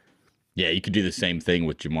 yards. Yeah, you could do the same thing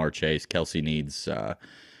with Jamar Chase. Kelsey needs,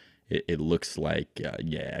 it looks like,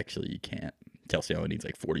 actually you can't. Kelsey only needs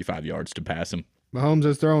like 45 yards to pass him. Mahomes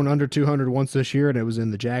has thrown under 200 once this year, and it was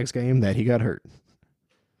in the Jags game that he got hurt.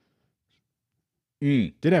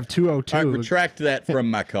 Did have 202. I retract that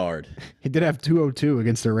from my card. He did have 202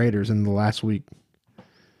 against the Raiders in the last week.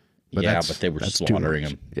 But they were slaughtering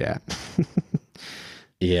him. Yeah.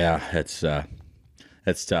 Yeah, that's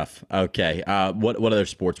tough. Okay, what other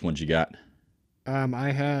sports ones you got?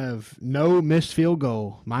 I have no missed field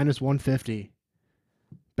goal, minus 150.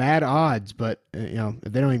 Bad odds, but if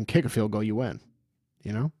they don't even kick a field goal, you win.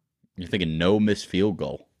 You're thinking no missed field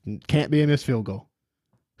goal. Can't be a missed field goal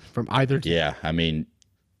from either team. Yeah, I mean,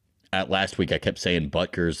 last week I kept saying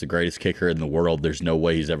Butker's the greatest kicker in the world. There's no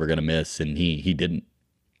way he's ever going to miss, and he didn't.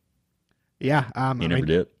 Yeah, he never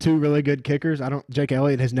did. Two really good kickers. Jake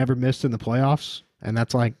Elliott has never missed in the playoffs, and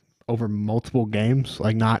that's like over multiple games,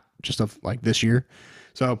 like not just like this year.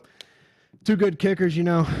 So, two good kickers.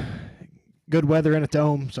 Good weather in a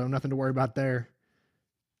dome, so nothing to worry about there.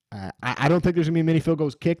 I don't think there's gonna be many field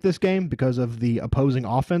goals kicked this game because of the opposing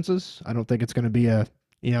offenses. I don't think it's gonna be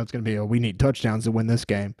we need touchdowns to win this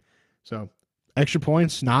game. So, extra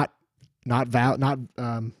points not valid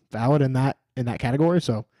in that category.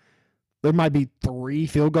 So. There might be 3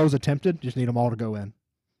 field goals attempted. Just need them all to go in.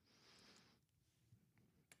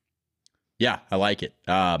 Yeah, I like it.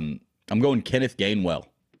 I'm going Kenneth Gainwell.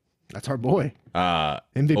 That's our boy.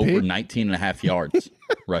 MVP? Over 19 and a half yards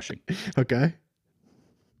rushing. Okay.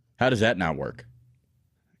 How does that not work?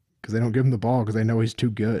 Because they don't give him the ball because they know he's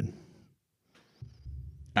too good.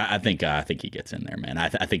 I think he gets in there, man. I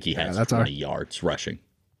think he has 20 yards rushing.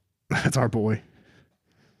 That's our boy.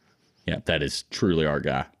 Yeah, that is truly our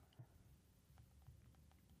guy.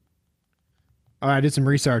 All right, I did some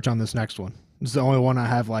research on this next one. This is the only one I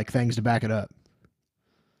have like things to back it up.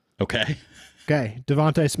 Okay. Okay,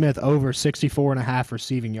 Devontae Smith over 64.5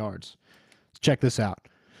 receiving yards. Let's check this out.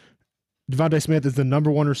 Devontae Smith is the number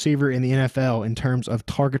 1 receiver in the NFL in terms of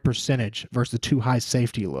target percentage versus the too-high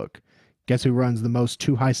safety look. Guess who runs the most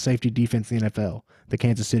too-high safety defense in the NFL? The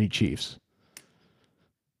Kansas City Chiefs.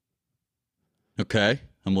 Okay,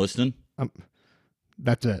 I'm listening.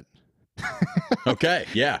 That's it. Okay,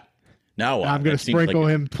 yeah. Now I'm going to sprinkle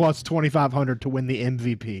him plus 2,500 to win the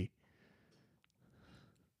MVP.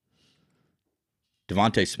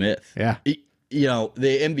 Devontae Smith. Yeah. The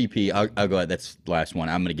MVP, I'll go ahead. That's the last one.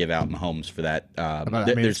 I'm going to give out Mahomes for that.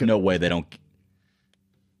 There's no way they don't.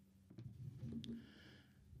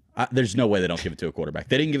 There's no way they don't give it to a quarterback.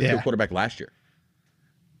 They didn't give it to a quarterback last year.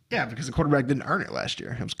 Yeah, because the quarterback didn't earn it last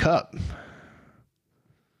year. It was Cup.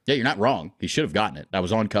 Yeah, you're not wrong. He should have gotten it. I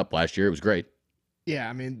was on Cup last year. It was great. Yeah,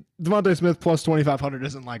 I mean, Devontae Smith plus 2,500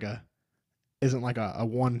 isn't like a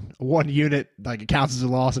one unit, like it counts as a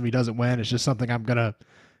loss if he doesn't win. It's just something I'm gonna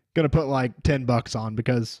put like $10 on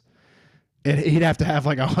because he'd have to have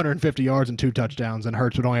like 150 yards and 2 touchdowns, and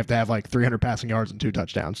Hurts would only have to have like 300 passing yards and 2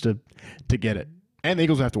 touchdowns to get it. And the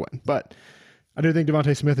Eagles have to win. But I do think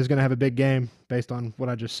Devontae Smith is going to have a big game based on what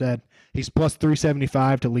I just said. He's plus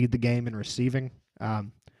 375 to lead the game in receiving.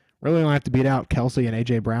 Really only have to beat out Kelsey and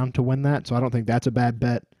A.J. Brown to win that, so I don't think that's a bad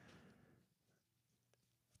bet.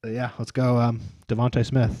 But yeah, let's go Devontae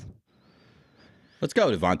Smith. Let's go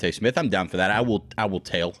Devontae Smith. I'm down for that. I will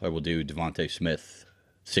do Devontae Smith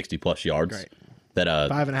 60+ yards. Great. That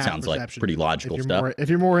 5.5 sounds like pretty logical stuff. If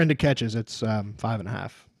you're more into catches, it's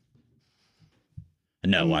 5.5.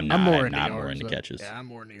 No, I'm not. I'm not more into catches. Yeah, I'm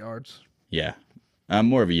more into yards. Yeah. I'm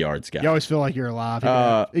more of a yards guy. You always feel like you're alive.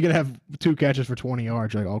 You're going to have 2 catches for 20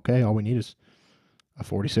 yards. You're like, okay, all we need is a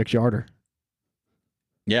 46-yarder.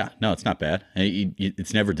 Yeah, no, it's not bad.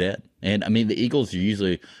 It's never dead. And, I mean, the Eagles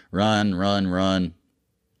usually run,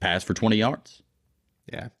 pass for 20 yards.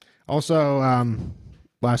 Yeah. Also,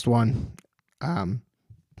 last one,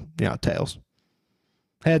 tails.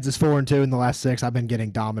 Heads is 4-2 in the last 6. I've been getting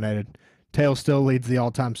dominated. Tails still leads the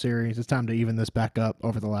all-time series. It's time to even this back up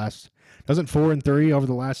over the last. Doesn't 4-3 over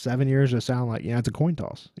the last 7 years just sound like it's a coin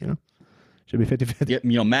toss? Should be 50-50.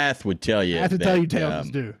 Yeah, math would tell you. I have to tell you, tails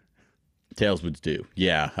is due. Tails would do.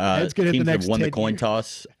 Yeah, Heads could hit teams the next have won the 10 coin years.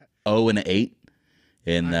 toss 0-8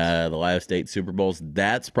 in the last 8 Super Bowls.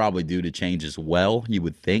 That's probably due to change as well. You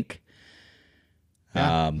would think.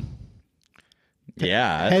 Yeah.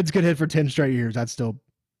 Yeah. Heads could hit for 10 straight years. I'd still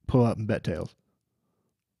pull up and bet tails.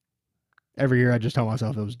 Every year, I just tell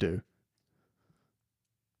myself it was due.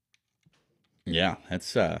 Yeah,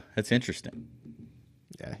 that's interesting.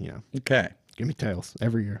 Yeah, Okay. give me tails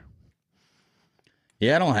every year.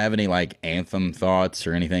 Yeah, I don't have any like anthem thoughts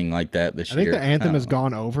or anything like that this I think year. the anthem has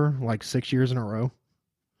gone over like 6 years in a row.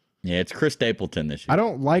 Yeah, it's Chris Stapleton this year. I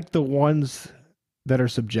don't like the ones that are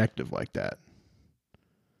subjective like that.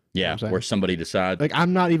 Yeah, what I'm where saying? somebody decides. Like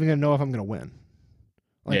I'm not even gonna know if I'm gonna win.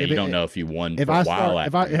 Like, Yeah, if you it- don't know if you won If for I a while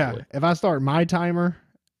start, after. if I start my timer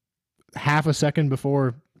half a second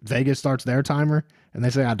before Vegas starts their timer, and they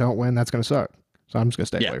say I don't win, that's gonna suck. So I'm just gonna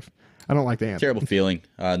stay Yeah. away. I don't like the anthem. Terrible feeling.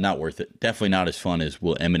 Not worth it. Definitely not as fun as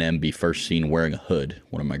will Eminem be first seen wearing a hood.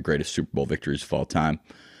 One of my greatest Super Bowl victories of all time.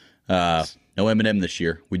 No Eminem this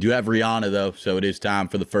year. We do have Rihanna, though, so it is time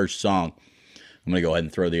for the first song. I'm going to go ahead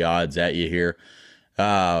and throw the odds at you here.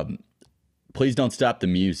 Please Don't Stop the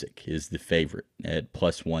Music is the favorite at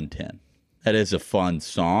plus 110. That is a fun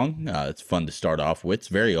song. It's fun to start off with. It's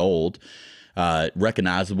very old.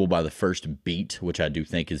 Recognizable by the first beat, which I do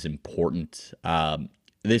think is important.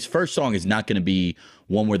 This first song is not going to be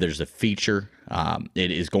one where there's a feature.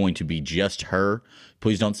 It is going to be just her.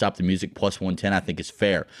 Please Don't Stop the Music plus 110, I think is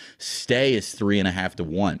fair. Stay is 3.5 to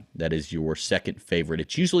 1. That is your second favorite.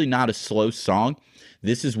 It's usually not a slow song.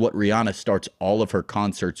 This is what Rihanna starts all of her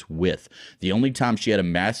concerts with. The only time she had a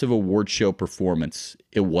massive award show performance,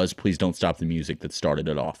 it was Please Don't Stop the Music that started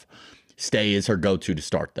it off. Stay is her go-to to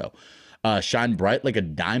start, though. Shine Bright Like a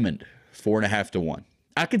Diamond, 4.5 to 1.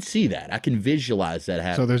 I can see that. I can visualize that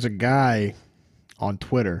happening. So there's a guy on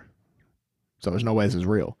Twitter. So there's no way this is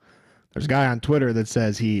real. There's a guy on Twitter that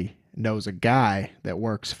says he knows a guy that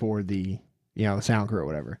works for the sound crew or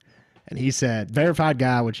whatever. And he said, verified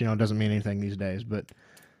guy, which doesn't mean anything these days, but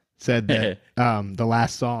said that the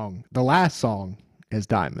last song is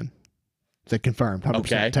Diamond. It's confirmed. 100%.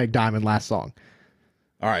 Okay. Take Diamond last song.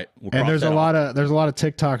 All right. We'll And cross there's that a off. lot of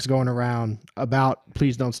TikToks going around about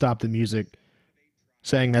Please Don't Stop the Music,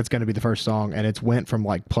 saying that's going to be the first song, and it's went from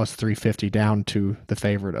like plus 350 down to the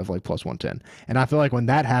favorite of like plus 110. And I feel like when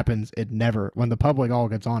that happens, when the public all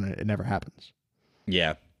gets on it, it never happens.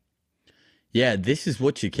 Yeah. Yeah, this is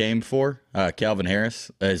what you came for. Calvin Harris.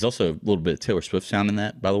 There's also a little bit of Taylor Swift sound in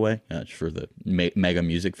that, by the way, just for the mega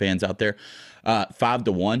music fans out there. 5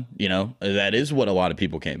 to 1, that is what a lot of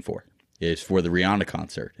people came for, is for the Rihanna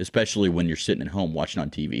concert, especially when you're sitting at home watching on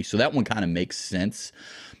TV. So that one kind of makes sense.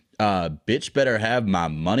 Bitch Better Have My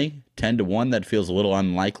Money, 10 to 1. That feels a little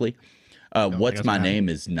unlikely. What's My Name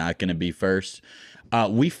is not going to be first.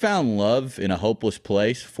 We Found Love in a Hopeless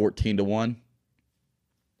Place, 14 to 1.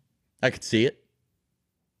 I could see it.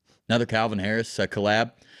 Another Calvin Harris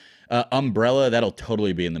collab. Umbrella, that'll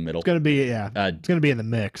totally be in the middle. It's going to be, it's going to be in the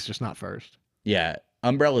mix, just not first. Yeah,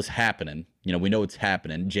 Umbrella's happening. We know it's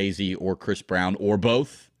happening. Jay-Z or Chris Brown or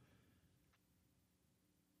both.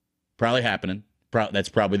 Probably happening. That's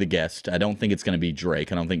probably the guest. I don't think it's going to be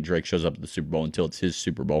Drake. I don't think Drake shows up at the Super Bowl until it's his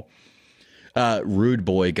Super Bowl. Rude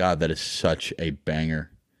Boy, God, that is such a banger.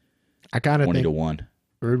 I kind of 20 think to 1.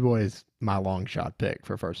 Rude Boy is my long shot pick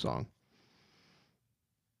for first song.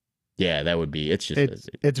 Yeah, that would be. It's just.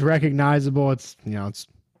 It's recognizable. It's it's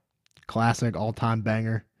classic, all time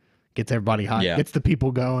banger. Gets everybody hot. Yeah. Gets the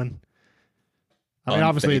people going. I mean,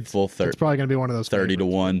 obviously, it's probably going to be one of those 30 to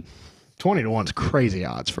favorites. 1. 20 to 1 is crazy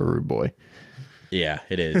odds for Rude Boy. Yeah,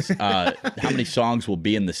 it is. How many songs will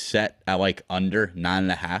be in the set? I like under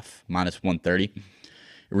 9.5, minus 130.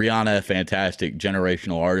 Rihanna, fantastic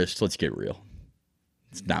generational artist. Let's get real.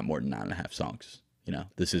 It's not more than 9.5 songs. You know,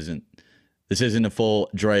 this isn't a full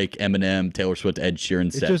Drake, Eminem, Taylor Swift, Ed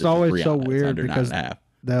Sheeran set. It's just always so weird under because 9.5.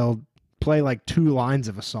 they'll play like 2 lines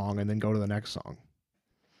of a song and then go to the next song.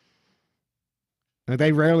 Like,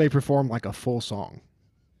 they rarely perform like a full song.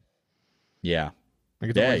 Yeah.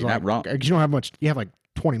 Like, it's Yeah, always you're like, not wrong. You don't have much. You have like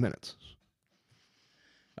 20 minutes.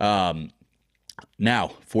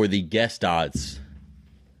 Now, for the guest odds,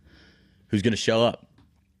 who's going to show up?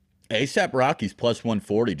 A$AP Rocky's plus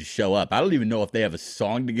 140 to show up. I don't even know if they have a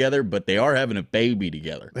song together, but they are having a baby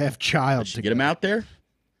together. They have child Should together. get them out there?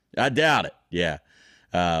 I doubt it. Yeah.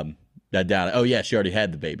 I doubt it. Oh, yeah, she already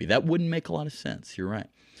had the baby. That wouldn't make a lot of sense. You're right.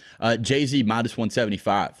 Jay-Z minus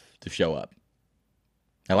 175 to show up.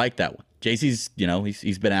 I like that one. Jay-Z's, you know,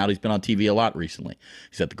 he's been out. He's been on TV a lot recently.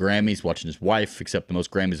 He's at the Grammys watching his wife accept the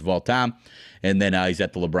most Grammys of all time. And then he's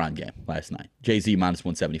at the LeBron game last night. Jay-Z minus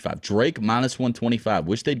 175. Drake minus 125.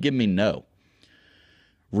 Wish they'd give me no.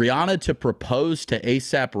 Rihanna to propose to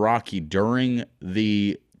A$AP Rocky during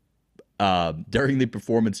the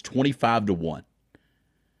performance 25-1.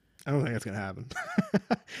 I don't think that's gonna happen.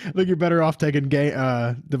 I think you're better off taking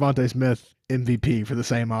Devontae Smith MVP for the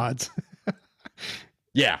same odds.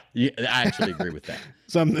 Yeah, I actually agree with that.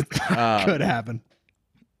 Something that could happen.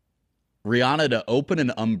 Rihanna to open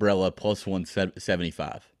an umbrella plus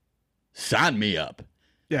 175. Sign me up.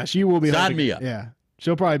 Yeah, she will be. Sign me up. Yeah,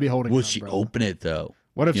 she'll probably be holding. Will an she umbrella. open it though?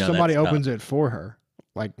 What if You know, somebody that's opens tough. it for her,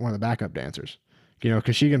 like one of the backup dancers? You know,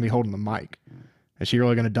 because she's gonna be holding the mic. Is she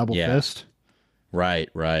really gonna double fist? Right.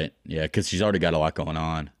 Yeah, because she's already got a lot going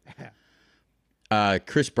on.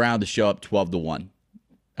 Chris Brown to show up 12-1.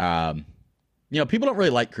 You know, people don't really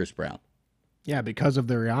like Chris Brown. Yeah, because of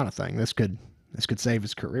the Rihanna thing. This could save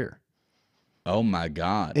his career. Oh my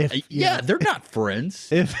God. If- yeah, they're not friends.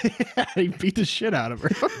 If he beat the shit out of her.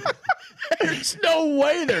 There's no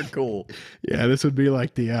way they're cool. Yeah, this would be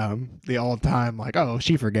like the all time like, oh,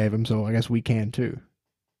 she forgave him, so I guess we can too.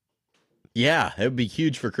 Yeah, it would be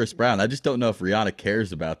huge for Chris Brown. I just don't know if Rihanna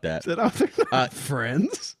cares about that. Said, oh, they're not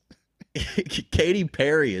friends. Katy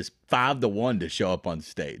Perry is 5-1 to show up on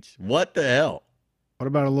stage. What the hell? What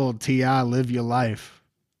about a little T.I. Live Your Life?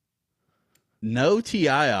 No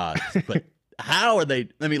T.I. odds, but how are they?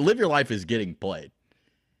 I mean, Live Your Life is getting played.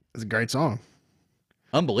 It's a great song.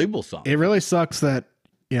 Unbelievable song. It really sucks that,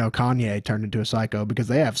 you know, Kanye turned into a psycho because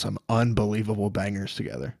they have some unbelievable bangers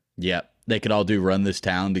together. Yep. They could all do Run This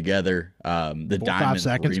Town together. The 4 or 5 Diamond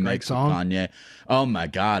Seconds, great remix with song. Kanye. Oh my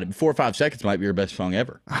God. 4 or 5 Seconds might be your best song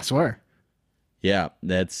ever. I swear. Yeah,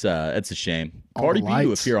 that's a shame. All Cardi the B to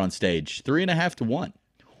lights. appear on stage, 3.5-1.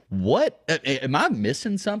 What? Am I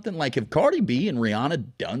missing something? Like, have Cardi B and Rihanna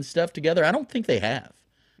done stuff together? I don't think they have.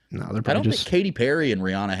 No, they're I probably don't just think Katy Perry and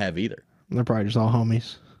Rihanna have either. they're probably just all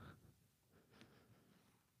homies.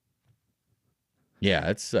 Yeah,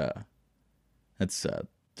 it's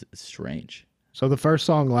strange. So the first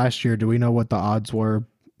song last year, do we know what the odds were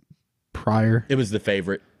prior? It was the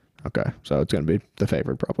favorite. Okay, so it's gonna be the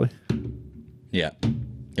favorite probably. Yeah,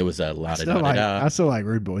 it was a lot I still like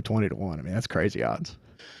Rude Boy 20-1. I mean, that's crazy odds.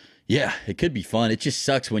 Yeah, it could be fun. It just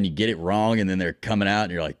sucks when you get it wrong and then they're coming out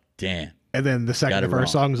and you're like, damn. And then the second Got the it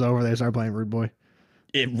first wrong. song's over, they start playing Rude Boy.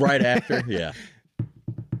 Right after, yeah.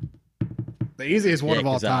 The easiest one Yeah, of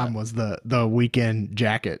all 'cause, time was the Weekend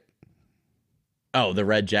jacket. Oh, the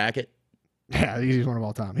red jacket. Yeah, the easiest one of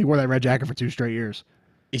all time. He wore that red jacket for 2 straight years.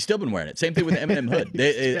 He's still been wearing it. Same thing with the Eminem hood.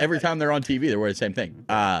 Every time they're on TV, they're wearing the same thing.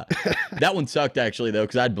 That one sucked actually though,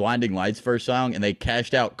 because I had Blinding Lights first song, and they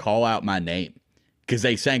cashed out "Call Out My Name" because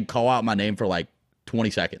they sang "Call Out My Name" for like 20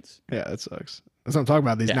 seconds. Yeah, that sucks. That's what I'm talking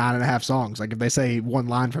about. These Yeah. 9.5 songs. Like if they say one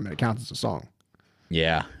line from it, it counts as a song.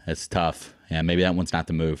 Yeah, that's tough. Yeah, maybe that one's not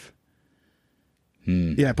the move.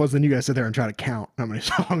 Yeah. Plus, then you guys sit there and try to count how many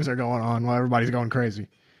songs are going on while everybody's going crazy.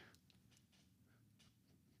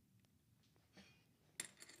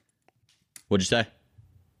 What'd you say?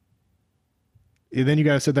 Yeah, then you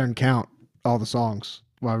got to sit there and count all the songs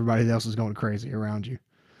while everybody else is going crazy around you.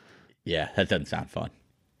 Yeah, that doesn't sound fun.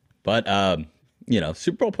 But you know,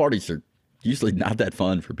 Super Bowl parties are usually not that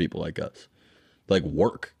fun for people like us. Like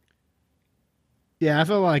work. Yeah, I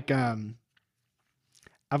feel like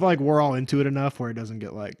we're all into it enough where it doesn't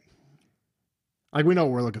get like we know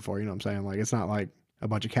what we're looking for. You know what I'm saying? Like it's not like a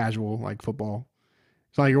bunch of casual like football.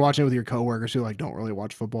 It's not like you're watching it with your coworkers who like don't really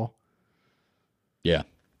watch football. Yeah.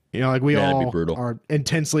 You know, like we Yeah, that'd be all brutal. are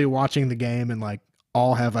intensely watching the game and like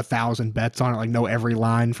all have 1,000 bets on it, like know every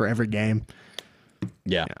line for every game.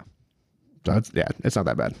 Yeah. So it's not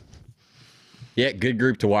that bad. Yeah, good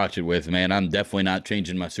group to watch it with, man. I'm definitely not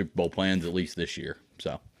changing my Super Bowl plans, at least this year.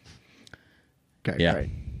 So, Okay, yeah, great.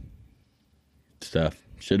 stuff.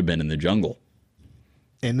 Should have been in the jungle.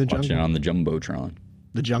 In the Watching it jungle, on the Jumbotron.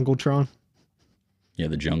 the Jungletron. Yeah,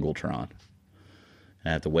 the Jungletron. I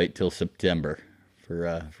have to wait till September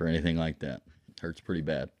for anything like that. Hurts pretty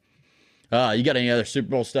bad. You got any other Super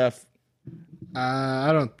Bowl stuff?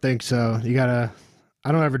 I don't think so. You gotta.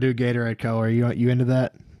 I don't ever do Gatorade color. You into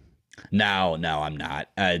that? No, I'm not.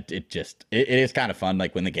 It is kind of fun.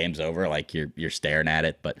 Like when the game's over, like you're staring at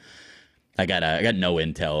it, but I got no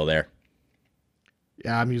intel there.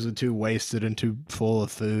 Yeah, I'm usually too wasted and too full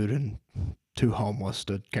of food and too homeless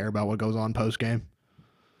to care about what goes on post game.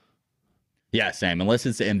 Yeah, same. Unless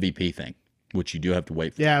it's the MVP thing, which you do have to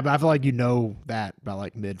wait for. Yeah, but I feel like you know that by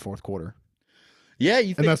like mid fourth quarter. Yeah,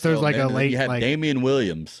 you think Unless there's so, like man. a late. You have like, Damian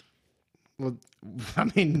Williams. well, I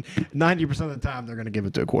mean, 90% of the time they're going to give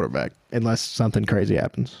it to a quarterback unless something crazy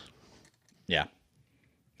happens.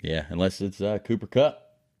 Yeah, unless it's Cooper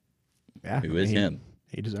Kupp, Yeah, who is him.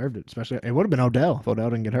 He deserved it. Especially it would have been Odell if Odell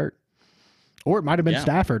didn't get hurt, or it might have been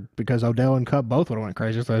Stafford because Odell and Kupp both would have went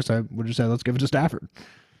crazy. So we'll just say let's give it to Stafford.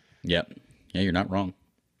 Yep. Yeah, you're not wrong.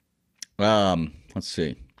 Let's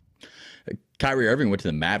see. Kyrie Irving went to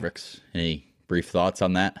the Mavericks. Any brief thoughts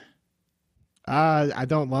on that? I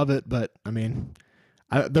don't love it, but I mean,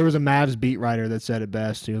 there was a Mavs beat writer that said it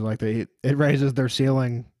best. He was like, it raises their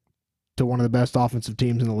ceiling to one of the best offensive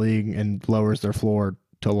teams in the league and lowers their floor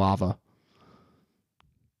to lava.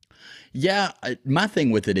 Yeah, my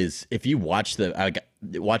thing with it is if you watch the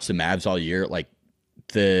Mavs all year, like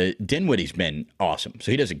the Dinwiddie's been awesome,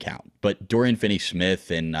 so he doesn't count. But Dorian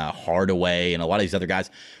Finney-Smith and Hardaway and a lot of these other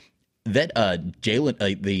guys, that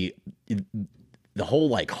Jalen, the whole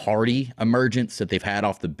like Hardy emergence that they've had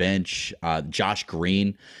off the bench, Josh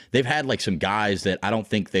Green, they've had like some guys that I don't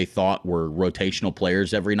think they thought were rotational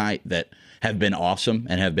players every night that have been awesome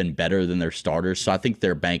and have been better than their starters. So I think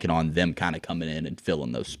they're banking on them kind of coming in and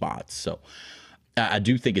filling those spots. So I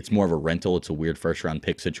do think it's more of a rental. It's a weird first round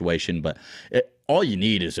pick situation, but all you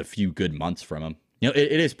need is a few good months from him. You know,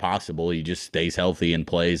 it is possible he just stays healthy and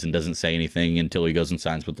plays and doesn't say anything until he goes and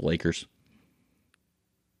signs with the Lakers.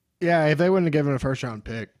 Yeah, if they wouldn't have given a first round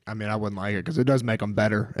pick, I mean, I wouldn't like it because it does make them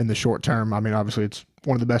better in the short term. I mean, obviously, it's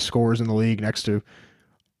one of the best scorers in the league next to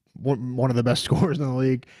one of the best scorers in the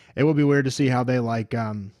league. It would be weird to see how they like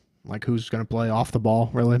who's going to play off the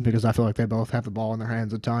ball, really, because I feel like they both have the ball in their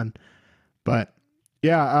hands a ton. But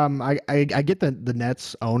yeah, I get the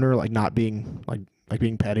Nets owner like not being like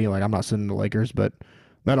being petty. Like I'm not sending the Lakers, but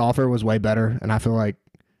that offer was way better, and I feel like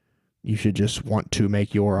you should just want to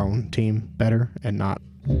make your own team better and not.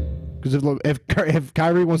 Because if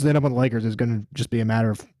Kyrie wants to end up on the Lakers, it's going to just be a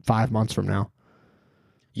matter of 5 months from now.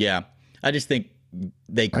 Yeah, I just think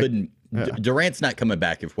they couldn't. Durant's not coming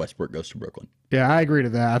back if Westbrook goes to Brooklyn. Yeah, I agree to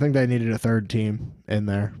that. I think they needed a third team in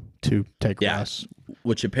there to take Russ.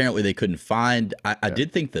 Which apparently they couldn't find. I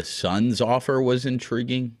did think the Suns' offer was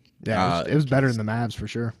intriguing. Yeah, it was better than the Mavs for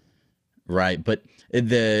sure. Right, but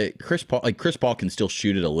the Chris Paul can still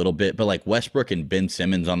shoot it a little bit, but like Westbrook and Ben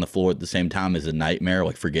Simmons on the floor at the same time is a nightmare.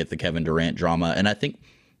 Like forget the Kevin Durant drama, and I think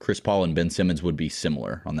Chris Paul and Ben Simmons would be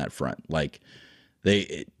similar on that front. Like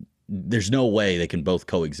there's no way they can both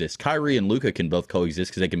coexist. Kyrie and Luka can both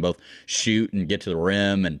coexist because they can both shoot and get to the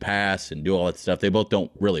rim and pass and do all that stuff. They both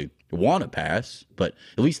don't really want to pass, but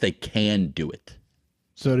at least they can do it.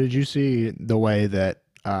 So did you see the way that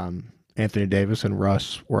Anthony Davis and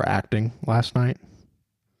Russ were acting last night?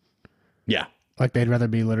 Yeah. Like they'd rather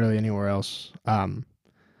be literally anywhere else. A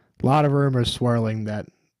lot of rumors swirling that,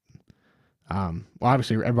 well,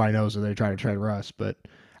 obviously everybody knows that they try to trade Russ, but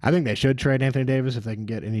I think they should trade Anthony Davis if they can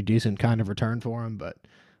get any decent kind of return for him, but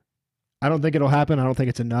I don't think it'll happen. I don't think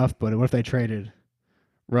it's enough, but what if they traded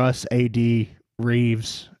Russ, AD,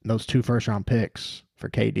 Reeves, those 2 first-round picks for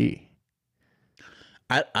KD?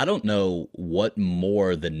 I don't know what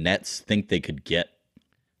more the Nets think they could get.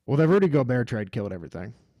 Well, the Rudy Gobert trade killed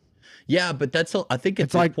everything. Yeah, but I think at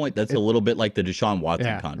this point that's a little bit like the Deshaun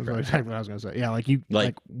Watson contract. That's exactly what I was going to say. Yeah,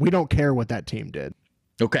 like we don't care what that team did.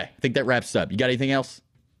 Okay, I think that wraps up. You got anything else?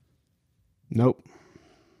 Nope.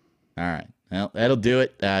 All right. Well, that'll do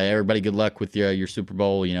it. Everybody, good luck with your Super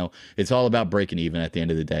Bowl. You know, it's all about breaking even at the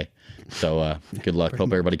end of the day. So good luck.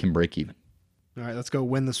 Hope everybody can break even. All right, let's go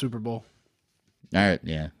win the Super Bowl. All right,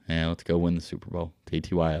 yeah, let's go win the Super Bowl.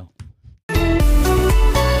 TTYL.